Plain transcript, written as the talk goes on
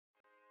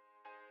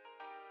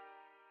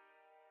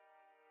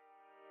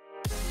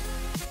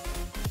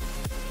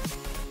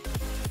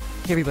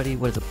Hey everybody,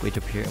 what is up,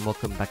 Wavejump here, and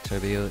welcome back to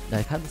our video. Now,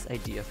 I've had this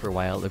idea for a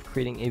while of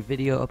creating a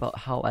video about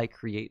how I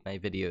create my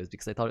videos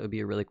because I thought it would be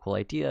a really cool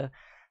idea,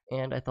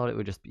 and I thought it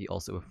would just be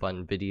also a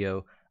fun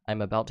video.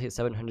 I'm about to hit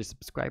 700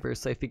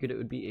 subscribers, so I figured it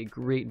would be a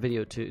great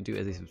video to do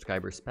as a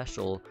subscriber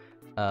special.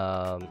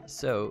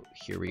 So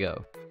here we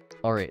go.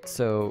 Alright,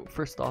 so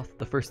first off,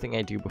 the first thing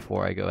I do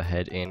before I go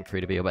ahead and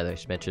create a video, by the way, I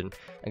should mention,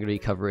 I'm going to be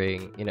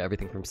covering,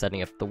 everything from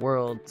setting up the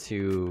world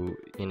to,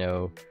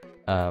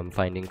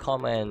 finding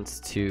comments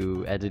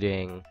to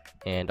editing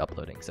and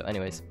uploading. So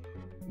anyways,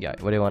 yeah,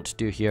 what I want to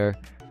do here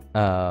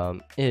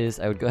is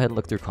I would go ahead and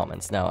look through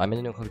comments. Now, I'm in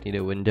an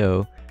incognito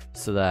window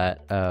so that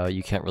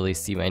you can't really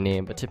see my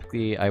name, but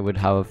typically I would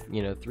have,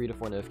 3 to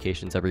 4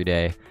 notifications every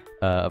day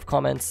of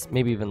comments,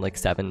 maybe even like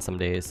 7 some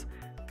days.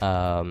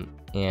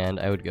 And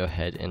I would go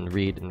ahead and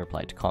read and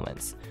reply to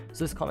comments.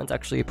 So this comment's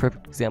actually a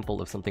perfect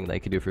example of something that I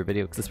could do for a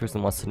video, because this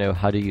person wants to know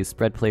how to use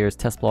spread players,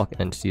 test block,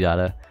 and entity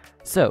data.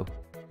 So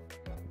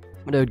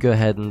what I would go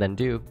ahead and then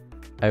do,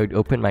 I would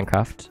open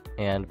Minecraft,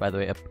 and by the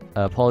way,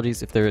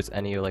 apologies if there's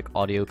any like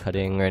audio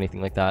cutting or anything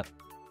like that.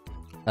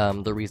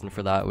 The reason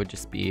for that would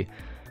just be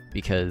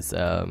because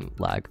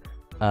lag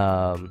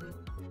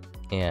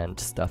and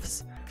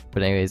stuffs.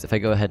 But anyways, if I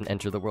go ahead and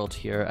enter the world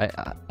here,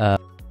 as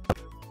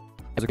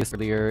I said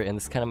earlier, and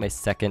this is kind of my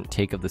second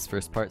take of this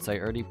first part, so I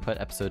already put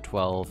episode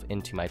 12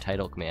 into my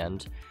title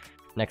command.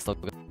 Next, I'll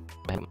go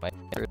ahead and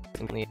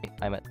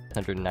I'm at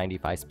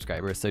 195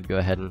 subscribers, so I'd go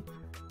ahead and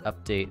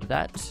update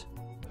that.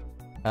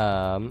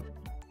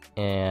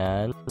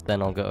 And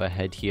then I'll go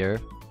ahead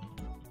here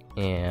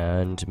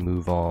and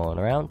move on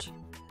around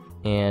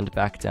and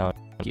back down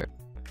here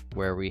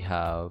where we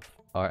have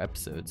our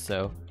episodes.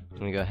 So I'm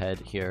going to go ahead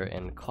here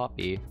and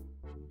copy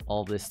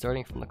all this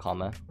starting from the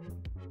comma,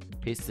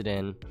 paste it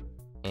in,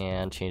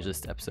 and change this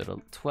to episode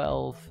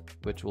 12,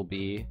 which will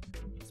be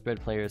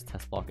spread players,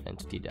 test block, and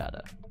entity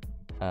data.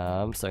 So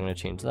I'm going to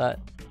change that,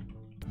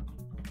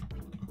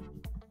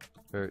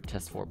 or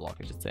test 4 block,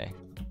 I should say.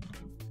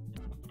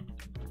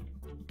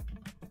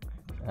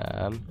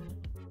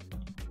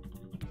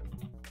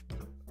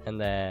 And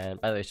then,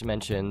 by the way, I should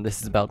mention, this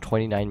is about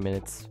 29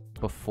 minutes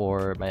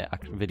before my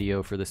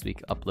video for this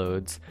week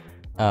uploads,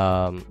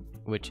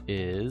 which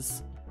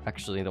is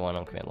actually the one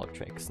on command log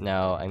tricks.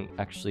 Now,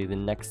 the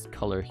next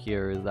color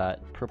here is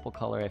that purple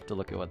color. I have to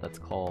look at what that's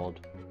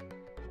called.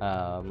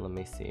 Let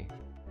me see.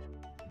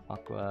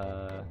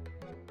 Aqua,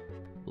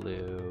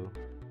 blue,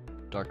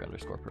 dark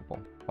underscore purple.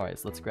 Alright,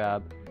 so let's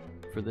grab,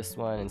 for this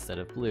one, instead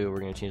of blue,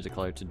 we're going to change the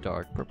color to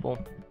dark purple.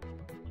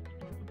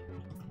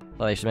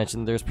 Well, I should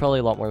mention, there's probably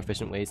a lot more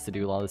efficient ways to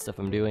do a lot of the stuff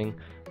I'm doing,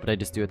 but I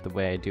just do it the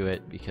way I do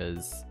it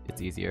because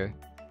it's easier.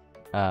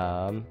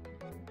 And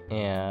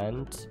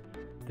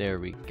there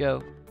we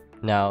go.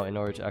 Now, in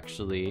order to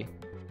actually,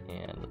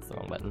 and that's the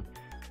wrong button,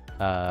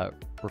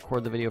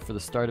 record the video for the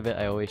start of it,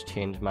 I always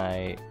change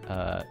my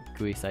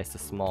GUI size to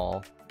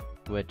small,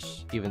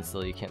 which even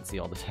still you can't see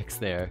all the text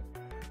there.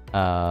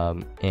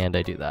 And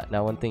I do that.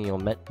 Now, one thing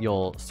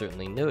you'll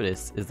certainly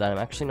notice is that I'm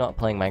actually not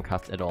playing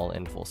Minecraft at all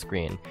in full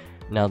screen.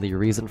 Now, the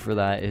reason for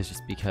that is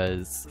just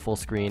because full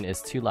screen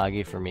is too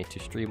laggy for me to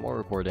stream or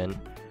record in,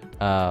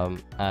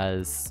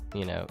 as,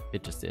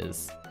 it just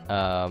is.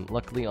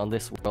 Luckily on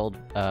this world,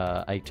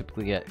 I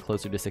typically get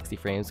closer to 60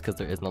 frames because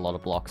there isn't a lot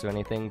of blocks or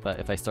anything, but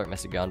if I start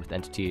messing around with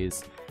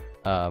entities,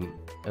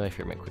 my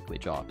frame rate quickly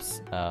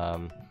drops.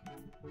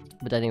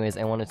 But anyways,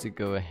 I wanted to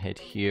go ahead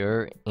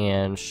here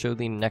and show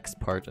the next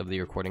part of the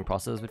recording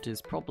process, which is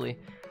probably,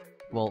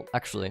 well,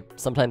 actually,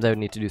 sometimes I would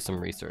need to do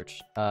some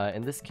research.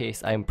 In this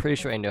case, I'm pretty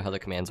sure I know how the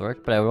commands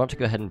work, but I want to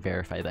go ahead and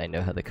verify that I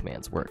know how the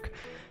commands work.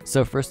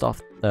 So first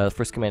off, the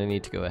first command I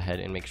need to go ahead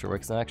and make sure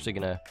works. I'm actually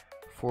going to,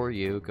 for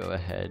you, go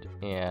ahead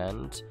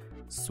and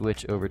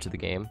switch over to the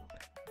game.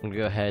 I'm going to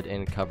go ahead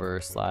and cover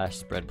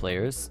 /spread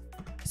players.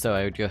 So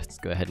I would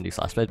just go ahead and do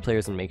 /spread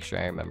players and make sure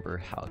I remember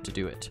how to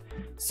do it.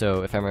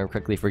 So if I remember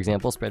correctly, for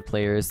example, spread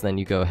players, then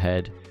you go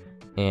ahead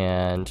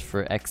and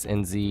for X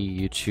and Z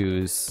you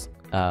choose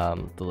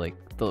the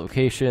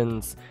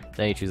locations,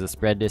 then you choose a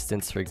spread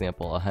distance, for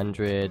example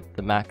 100,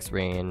 the max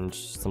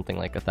range, something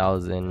like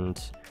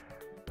 1000,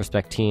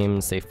 respect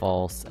teams, say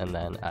false, and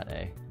then at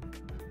A.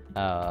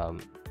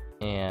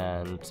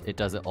 And it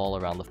does it all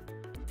around the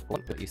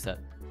point that you set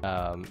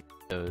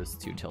those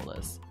 2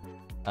 tildes.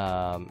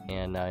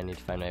 And now I need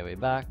to find my way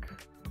back,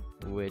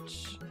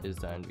 which is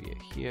done via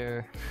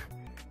here,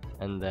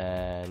 and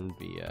then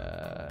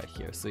via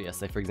here. So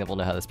yes, I, for example,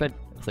 know how the spread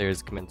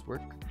players commands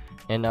work.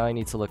 And now I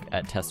need to look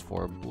at test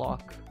 4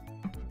 block,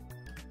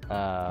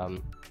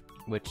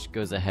 which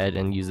goes ahead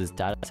and uses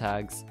data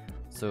tags.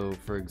 So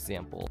for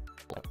example,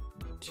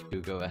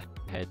 to go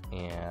ahead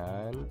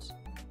and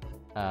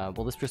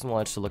well, this person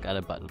wanted to look at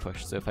a button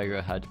push, so if I go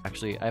ahead,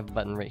 actually I have a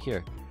button right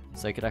here,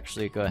 so I could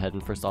actually go ahead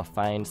and first off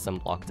find some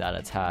block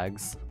data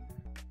tags,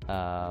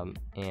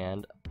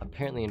 and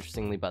apparently,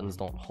 interestingly, buttons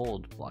don't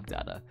hold block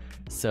data.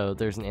 So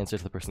there's an answer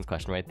to the person's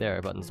question right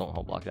there. Buttons don't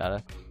hold block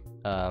data,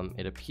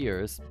 it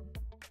appears,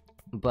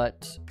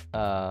 but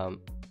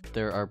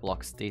there are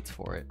block states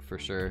for it for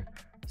sure.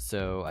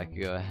 So I could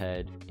go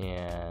ahead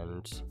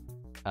and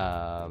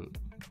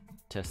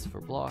test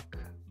for block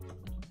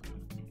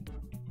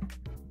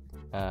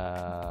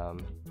at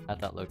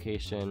that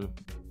location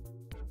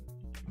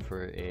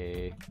for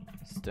a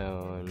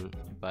stone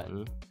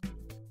button.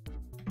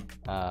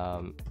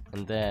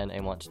 And then I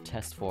want to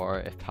test for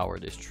if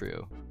powered is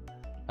true.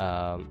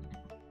 Now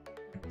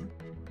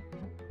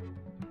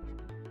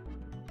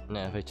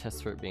if I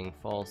test for it being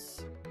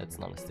false, it's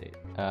not a state.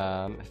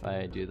 If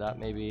I do that,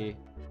 maybe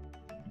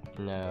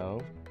no.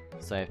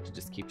 So I have to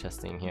just keep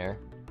testing here.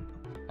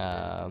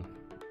 If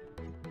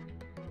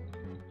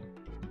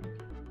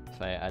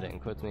I add it in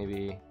quotes,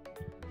 maybe.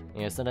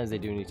 You know, sometimes I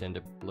do need to end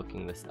up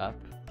looking this up.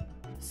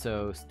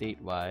 So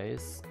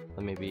state-wise,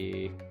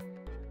 maybe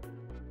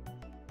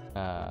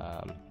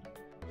no,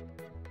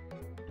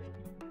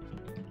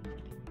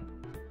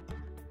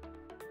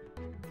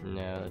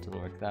 that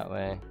doesn't work that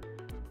way.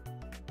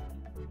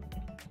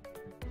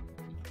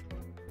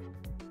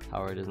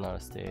 Powered is not a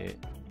state.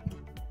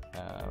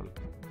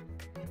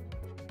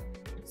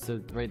 So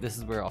right, this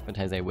is where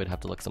oftentimes I would have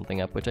to look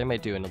something up, which I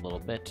might do in a little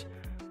bit.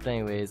 But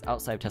anyways,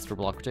 outside of test for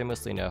block, which I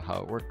mostly know how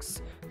it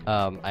works,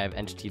 I have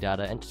entity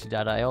data. Entity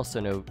data, I also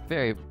know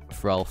very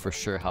well for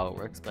sure how it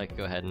works, but I could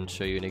go ahead and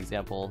show you an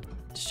example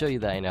to show you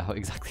that I know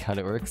exactly how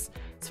it works.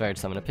 So if I were to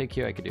summon a pig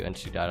here, I could do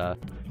entity data,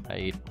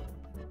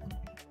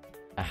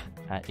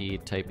 at e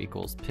type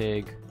equals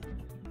pig,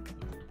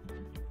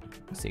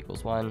 c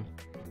equals 1,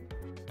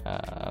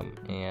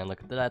 and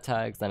look at the data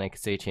tags. Then I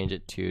could say change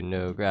it to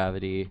no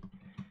gravity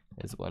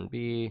is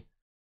 1b,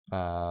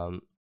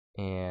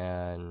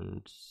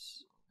 and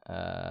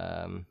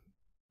I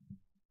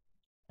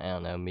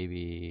don't know,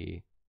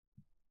 maybe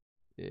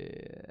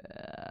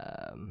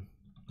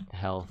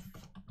health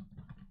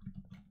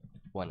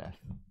 1f.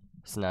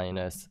 So now you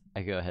notice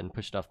I go ahead and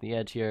push it off the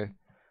edge here.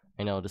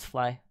 I know it'll just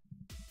fly,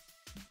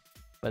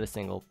 but a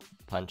single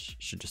punch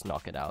should just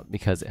knock it out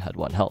because it had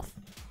 1 health.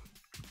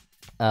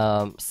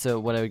 So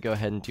what I would go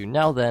ahead and do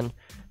now then,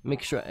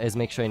 make sure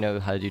I know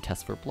how to do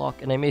test for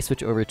block, and I may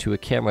switch over to a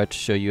camera to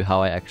show you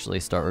how I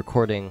actually start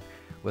recording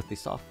with the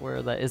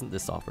software that isn't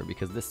this software,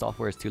 because this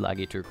software is too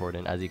laggy to record,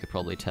 and as you could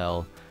probably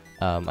tell,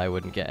 I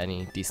wouldn't get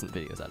any decent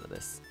videos out of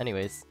this.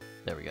 Anyways,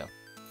 there we go.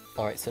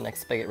 Alright, so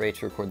next I get ready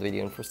to record the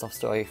video, and first off,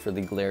 sorry for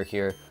the glare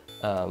here.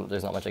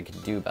 There's not much I can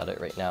do about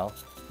it right now.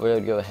 What I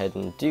would go ahead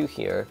and do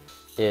here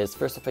is,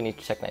 first off, I need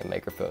to check my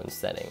microphone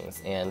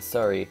settings, and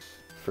sorry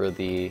for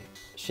the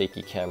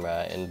shaky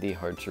camera and the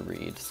hard to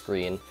read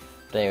screen.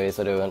 But anyways,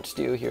 what I want to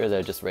do here is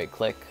I just right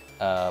click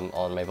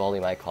on my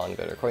volume icon,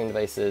 go to recording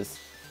devices,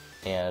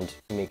 and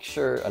make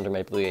sure under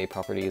my Blue Yeti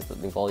properties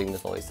that the volume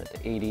is always set to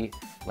 80.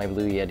 My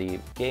Blue Yeti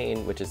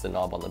gain, which is the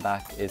knob on the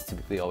back, is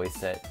typically always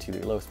set to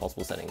the lowest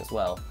possible setting as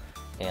well.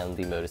 And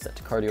the mode is set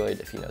to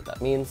cardioid, if you know what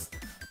that means.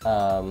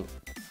 And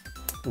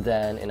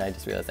I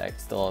just realized I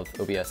still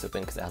have OBS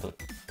open because it hasn't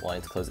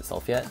wanted to close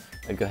itself yet.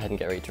 I'd go ahead and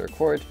get ready to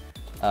record.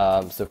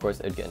 So of course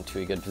I'd get into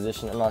a good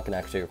position. I'm not going to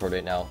actually record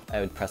right now. I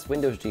would press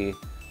Windows G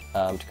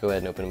to go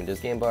ahead and open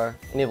Windows Game Bar,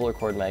 enable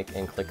record mic,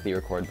 and click the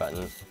record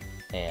button,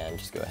 and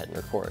just go ahead and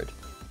record.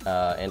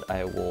 And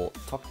I will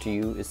talk to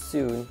you as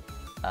soon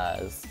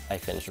as I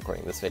finish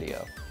recording this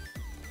video.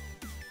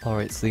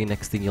 Alright, so the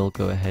next thing you'll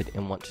go ahead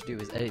and want to do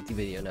is edit the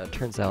video. Now it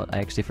turns out I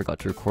actually forgot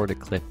to record a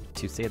clip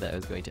to say that I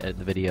was going to edit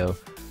the video.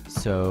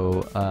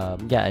 So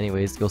yeah,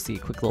 anyways, you'll see a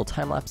quick little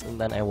time lapse, and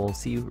then I will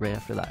see you right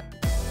after that.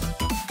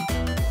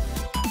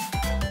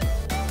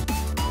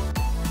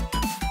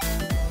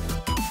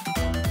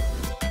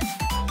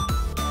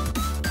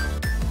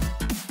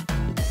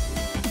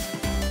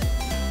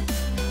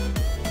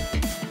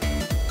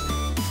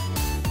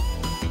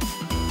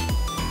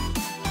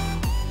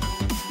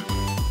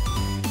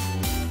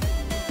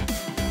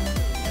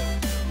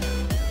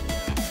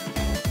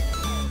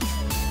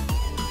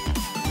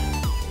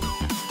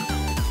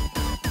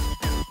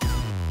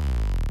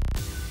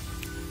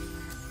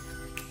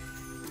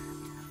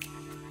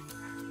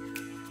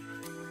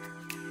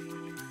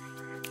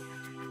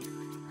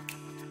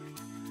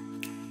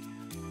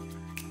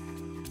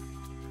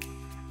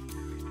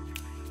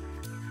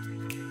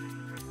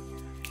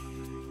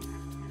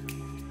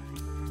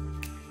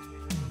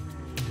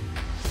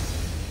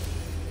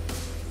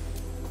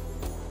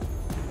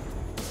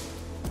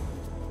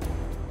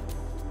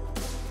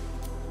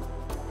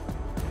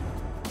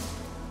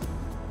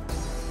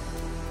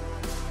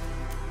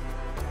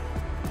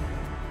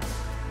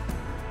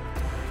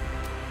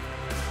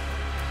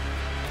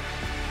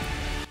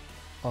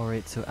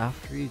 Alright, so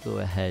after you go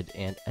ahead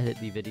and edit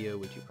the video,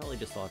 which you probably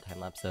just saw a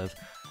time-lapse of,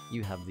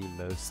 you have the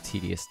most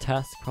tedious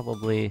task,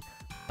 probably,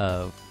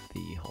 of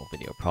the whole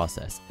video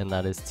process, and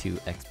that is to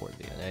export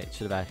the video. I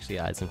should have actually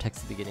added some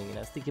text at the beginning, and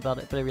I was thinking about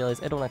it, but I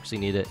realized I don't actually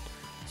need it. So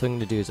what I'm going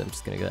to do is I'm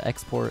just going to go to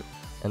export,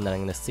 and then I'm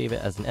going to save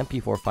it as an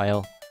MP4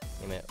 file,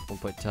 name it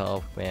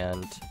 1.12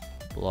 command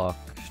block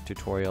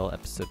tutorial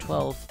episode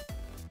 12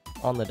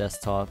 on the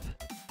desktop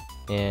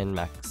in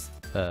max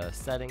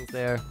settings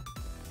there.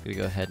 I'm gonna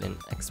go ahead and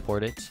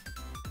export it,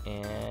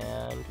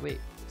 and wait,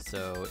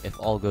 So if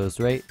all goes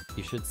right,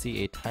 you should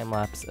see a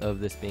time-lapse of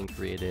this being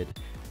created.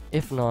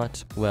 If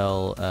not,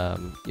 well,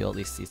 you'll at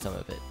least see some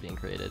of it being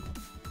created.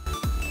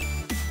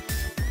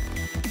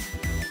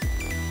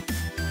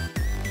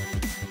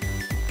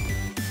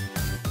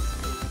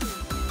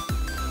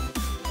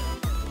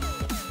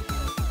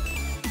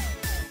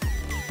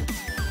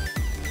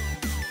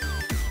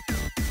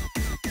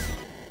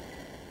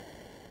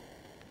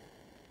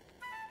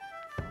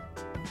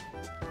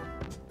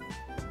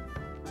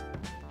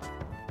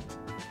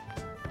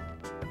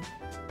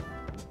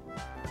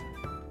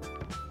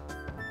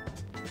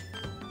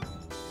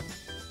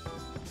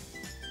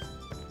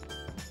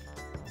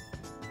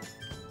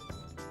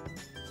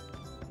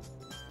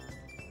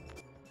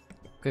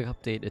 Quick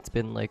update, it's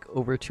been like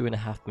over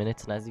 2.5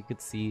 minutes, and as you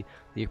could see,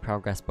 the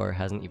progress bar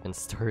hasn't even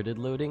started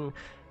loading.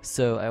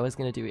 So I was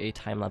going to do a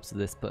time-lapse of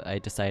this, but I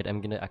decided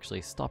I'm going to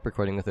actually stop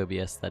recording with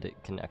OBS so that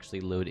it can actually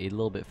load a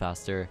little bit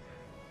faster.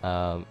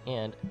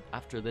 And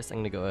after this, I'm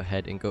going to go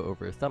ahead and go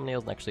over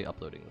thumbnails and actually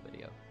uploading the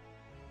video.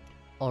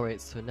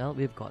 Alright, so now that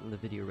we've gotten the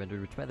video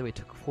rendered, which by the way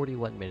took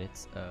 41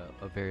 minutes,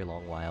 a very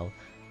long while,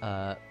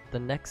 the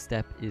next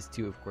step is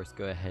to, of course,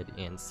 go ahead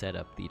and set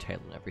up the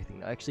title and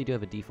everything. I actually do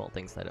have a default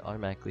thing so that it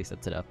automatically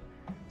sets it up.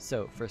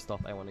 So first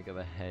off, I want to go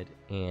ahead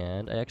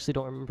and I actually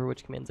don't remember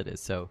which commands it is.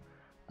 So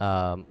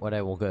what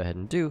I will go ahead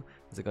and do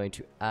is I'm going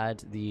to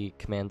add the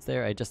commands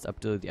there. I just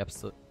updated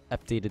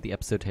the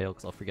episode title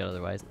because I'll forget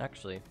otherwise. And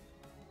actually,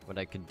 what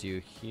I could do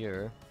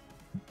here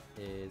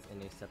is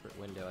in a separate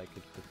window, I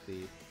could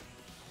quickly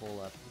pull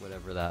up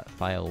whatever that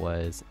file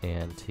was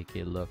and take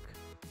a look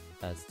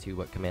as to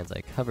what commands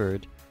I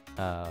covered.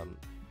 Up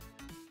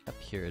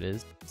here it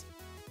is.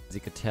 As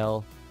you could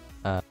tell,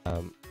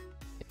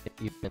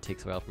 it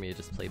takes a while for me to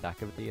just play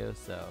back a video,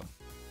 so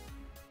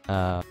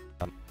what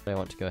I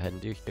want to go ahead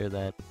and do here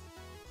then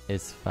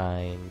is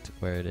find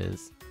where it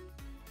is.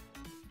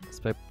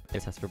 So I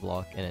test for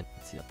block and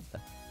it's so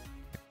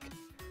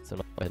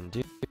what I'll go ahead and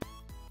do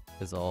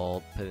is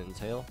I'll put it in the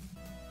tail.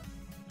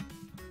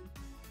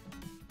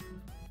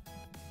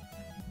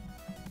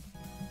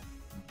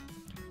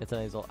 And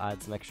then I'll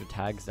add some extra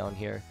tags down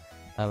here.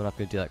 I'm not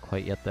going to do that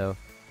quite yet though.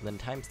 And then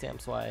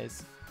timestamps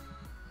wise,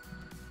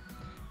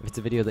 if it's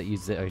a video that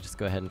uses it, I just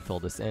go ahead and fill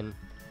this in.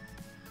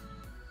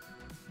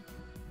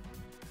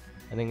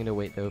 I think I'm going to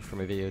wait though for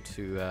my video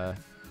to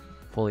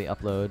fully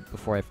upload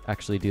before I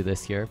actually do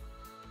this here.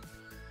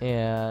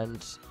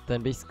 And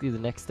then basically the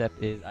next step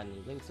is add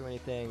any links or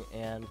anything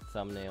and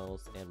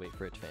thumbnails and wait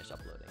for it to finish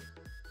uploading.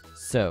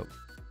 So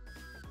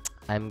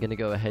I'm going to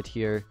go ahead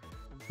here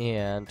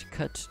and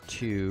cut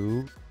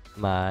to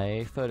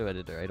my photo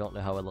editor. I don't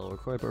know how it'll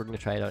record, but we're going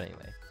to try it out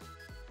anyway.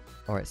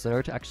 Alright, so in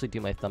order to actually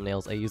do my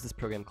thumbnails, I use this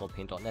program called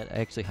Paint.net. I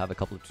actually have a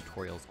couple of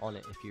tutorials on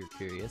it if you're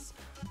curious.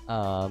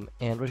 And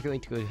what you're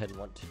going to go ahead and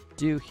want to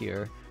do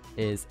here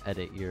is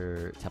edit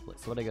your template.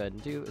 So what I go ahead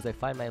and do is I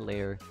find my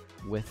layer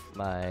with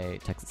my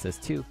text that says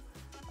 2.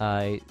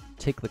 I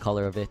take the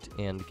color of it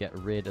and get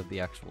rid of the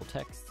actual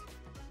text.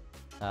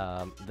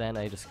 Then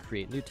I just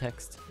create new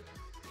text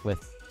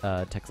with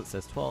text that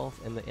says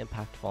 12 and the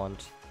impact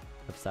font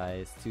of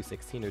size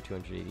 216 or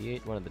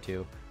 288, one of the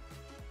two.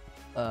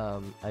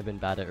 I've been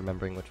bad at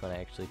remembering which one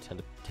I actually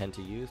tend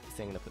to use,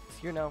 so I'm going to put this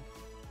here now.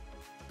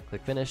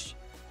 Click finish,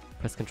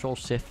 press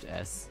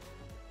Ctrl-Shift-S,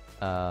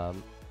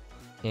 and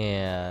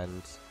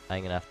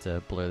I'm going to have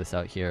to blur this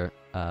out here,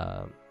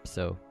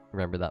 so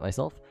remember that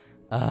myself.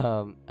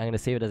 I'm going to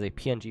save it as a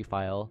PNG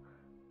file,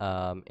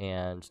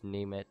 and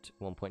name it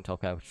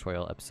 1.12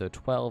 tutorial episode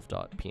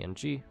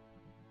 12.png.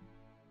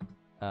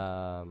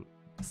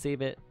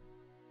 Save it,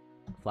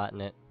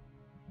 flatten it,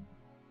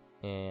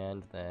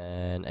 and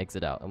then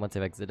exit out. And once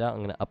I've exited out,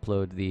 I'm going to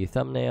upload the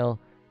thumbnail,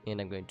 and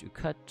I'm going to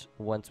cut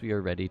once we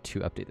are ready to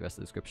update the rest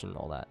of the description and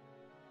all that.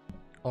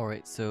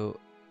 Alright, so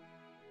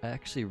I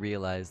actually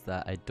realized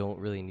that I don't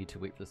really need to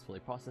wait for this fully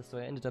processed, so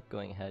I ended up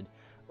going ahead,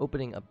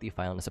 opening up the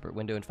file in a separate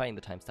window and finding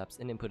the timestamps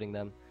and inputting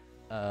them.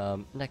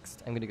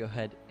 Next, I'm going to go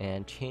ahead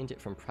and change it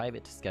from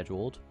private to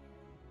scheduled.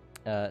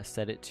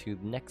 Set it to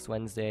next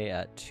Wednesday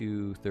at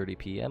 2:30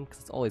 p.m. because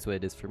it's always what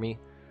it is for me.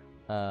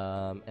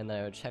 And then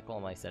I would check all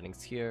my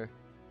settings here,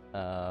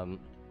 add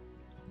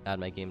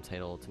my game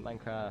title to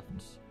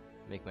Minecraft,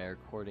 make my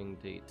recording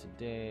date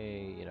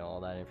today, you know, all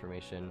that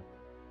information,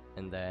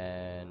 and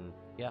then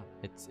yeah,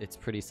 it's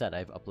pretty set.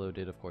 I've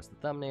uploaded, of course, the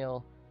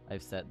thumbnail.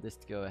 I've set this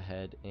to go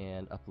ahead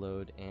and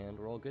upload, and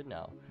we're all good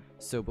now.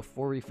 So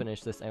before we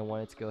finish this, I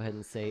wanted to go ahead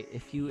and say,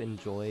 if you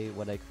enjoy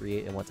what I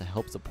create and want to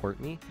help support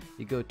me,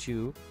 you go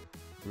to,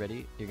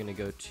 ready? You're gonna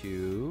go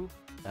to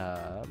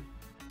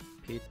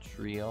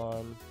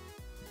Patreon,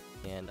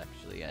 and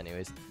actually,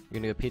 anyways,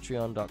 you're gonna go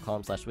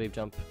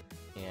patreon.com/wavejump,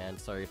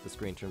 and sorry if the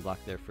screen turned black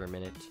there for a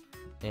minute.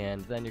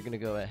 And then you're gonna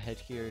go ahead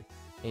here,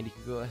 and you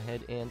can go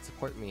ahead and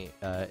support me.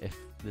 If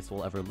this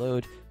will ever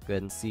load, go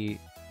ahead and see.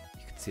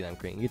 See that I'm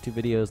creating YouTube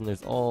videos, and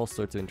there's all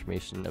sorts of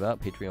information about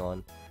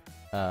Patreon,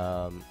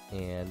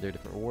 and there are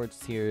different rewards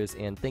tiers,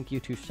 and thank you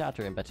to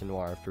Shatter and Bete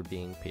Noir for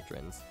being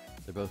patrons.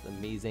 They're both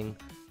amazing,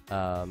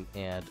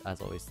 and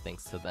as always,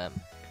 thanks to them.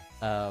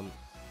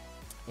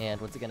 And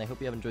once again, I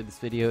hope you have enjoyed this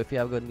video. If you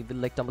have, go ahead and leave a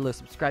like down below,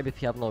 subscribe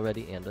if you haven't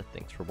already, and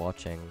thanks for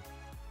watching.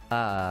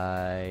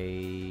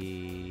 Bye.